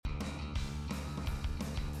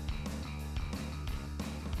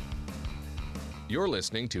You're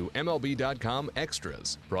listening to MLB.com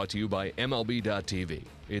Extras, brought to you by MLB.tv.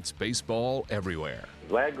 It's baseball everywhere.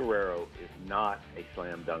 Vlad Guerrero is not a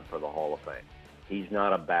slam dunk for the Hall of Fame. He's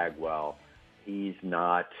not a Bagwell. He's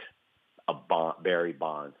not a Barry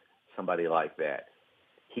Bonds, somebody like that.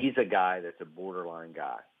 He's a guy that's a borderline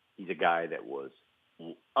guy. He's a guy that was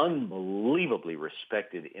unbelievably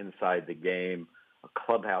respected inside the game, a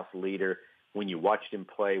clubhouse leader. When you watched him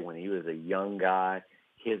play when he was a young guy,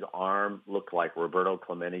 his arm looked like Roberto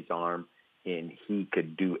Clemente's arm, and he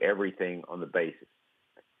could do everything on the bases.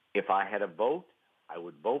 If I had a vote, I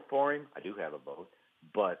would vote for him. I do have a vote.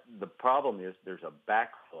 But the problem is there's a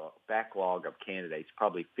backlog of candidates,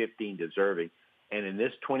 probably 15 deserving. And in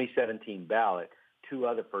this 2017 ballot, two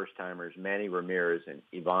other first-timers, Manny Ramirez and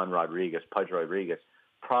Ivan Rodriguez, Pudge Rodriguez,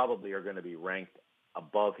 probably are going to be ranked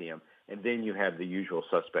above him. And then you have the usual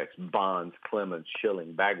suspects, Bonds, Clemens,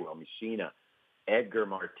 Schilling, Bagwell, Messina, Edgar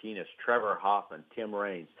Martinez, Trevor Hoffman, Tim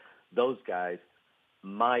Raines. Those guys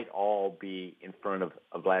might all be in front of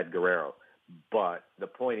Vlad Guerrero. But the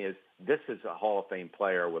point is, this is a Hall of Fame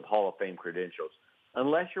player with Hall of Fame credentials.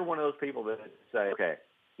 Unless you're one of those people that say, okay,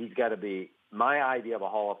 he's got to be, my idea of a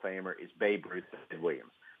Hall of Famer is Babe Ruth and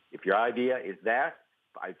Williams. If your idea is that,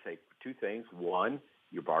 I'd say two things. One,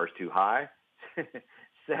 your bar's too high.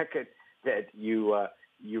 Second, that you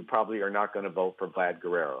probably are not going to vote for Vlad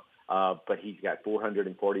Guerrero. But he's got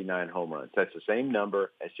 449 home runs. That's the same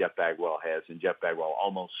number as Jeff Bagwell has, and Jeff Bagwell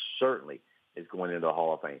almost certainly is going into the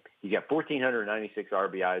Hall of Fame. He's got 1,496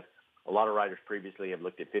 RBIs. A lot of writers previously have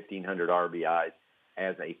looked at 1,500 RBIs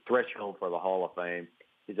as a threshold for the Hall of Fame.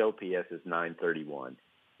 His OPS is 931.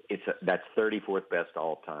 That's 34th best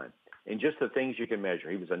all time. And just the things you can measure,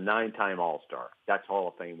 he was a 9-time All-Star. That's Hall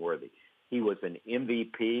of Fame worthy. He was an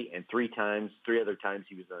MVP, and three other times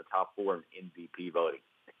he was in the top four in MVP voting.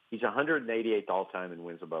 He's 188th all-time in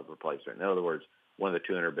wins above replacement. In other words, one of the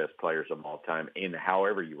 200 best players of all time in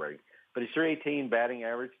however you rate. But his 318 batting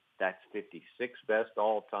average, that's 56th best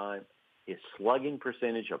all-time. His slugging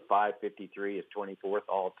percentage of .553 is 24th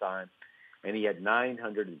all-time. And he had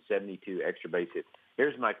 972 extra base hits.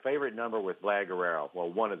 Here's my favorite number with Vlad Guerrero.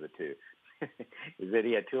 Well, one of the two is that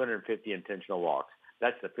he had 250 intentional walks.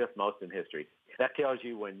 That's the fifth most in history. That tells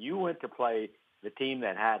you when you went to play the team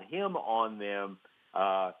that had him on them,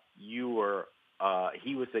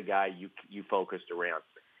 he was the guy you focused around.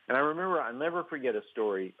 And I remember, I'll never forget a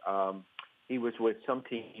story. He was with some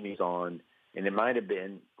team he's on, and it might have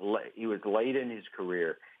been, he was late in his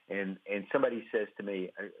career. And somebody says to me,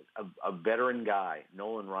 a veteran guy,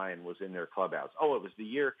 Nolan Ryan, was in their clubhouse. Oh, it was the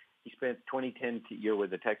year he spent 2010 year with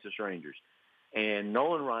the Texas Rangers. And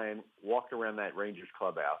Nolan Ryan walked around that Rangers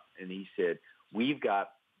clubhouse, and he said, we've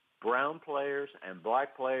got brown players and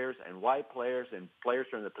black players and white players and players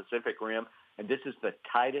from the Pacific Rim, and this is the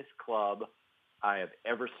tightest club I have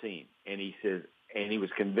ever seen. And he says, and he was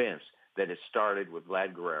convinced that it started with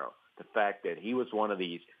Vlad Guerrero, the fact that he was one of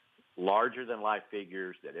these larger-than-life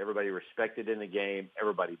figures that everybody respected in the game,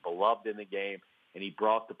 everybody beloved in the game, and he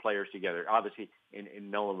brought the players together. Obviously, and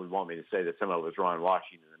no one would want me to say that some of it was Ron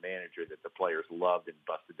Washington, the manager, that the players loved and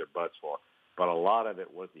busted their butts for. But a lot of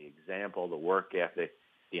it was the example, the work ethic,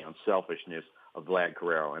 the unselfishness of Vlad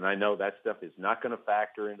Guerrero. And I know that stuff is not going to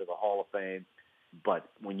factor into the Hall of Fame, but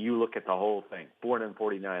when you look at the whole thing,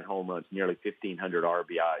 449 home runs, nearly 1,500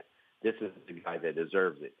 RBIs, this is the guy that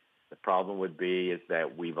deserves it. The problem would be is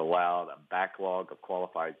that we've allowed a backlog of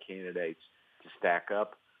qualified candidates to stack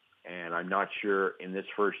up, and I'm not sure in this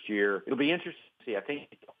first year. It'll be interesting to see. I think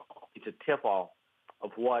it's a tip-off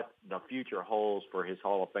of what the future holds for his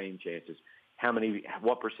Hall of Fame chances.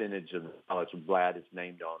 What percentage of the ballots Vlad is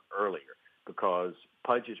named on earlier? Because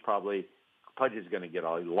Pudge is going to get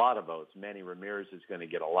a lot of votes. Manny Ramirez is going to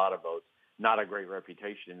get a lot of votes. Not a great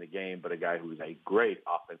reputation in the game, but a guy who's a great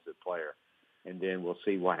offensive player. And then we'll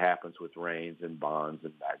see what happens with Raines and Bonds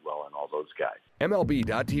and Bagwell and all those guys.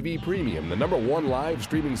 MLB.tv Premium, the #1 live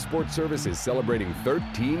streaming sports service, is celebrating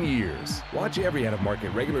 13 years. Watch every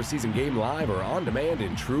out-of-market regular season game live or on demand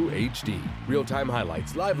in true HD. Real-time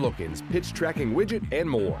highlights, live look-ins, pitch tracking widget, and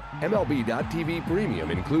more. MLB.tv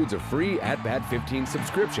Premium includes a free At-Bat 15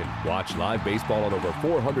 subscription. Watch live baseball on over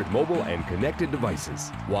 400 mobile and connected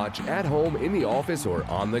devices. Watch at home, in the office, or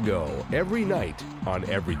on the go every night on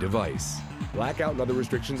every device. Blackout and other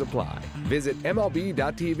restrictions apply. Visit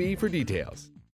MLB.tv for details.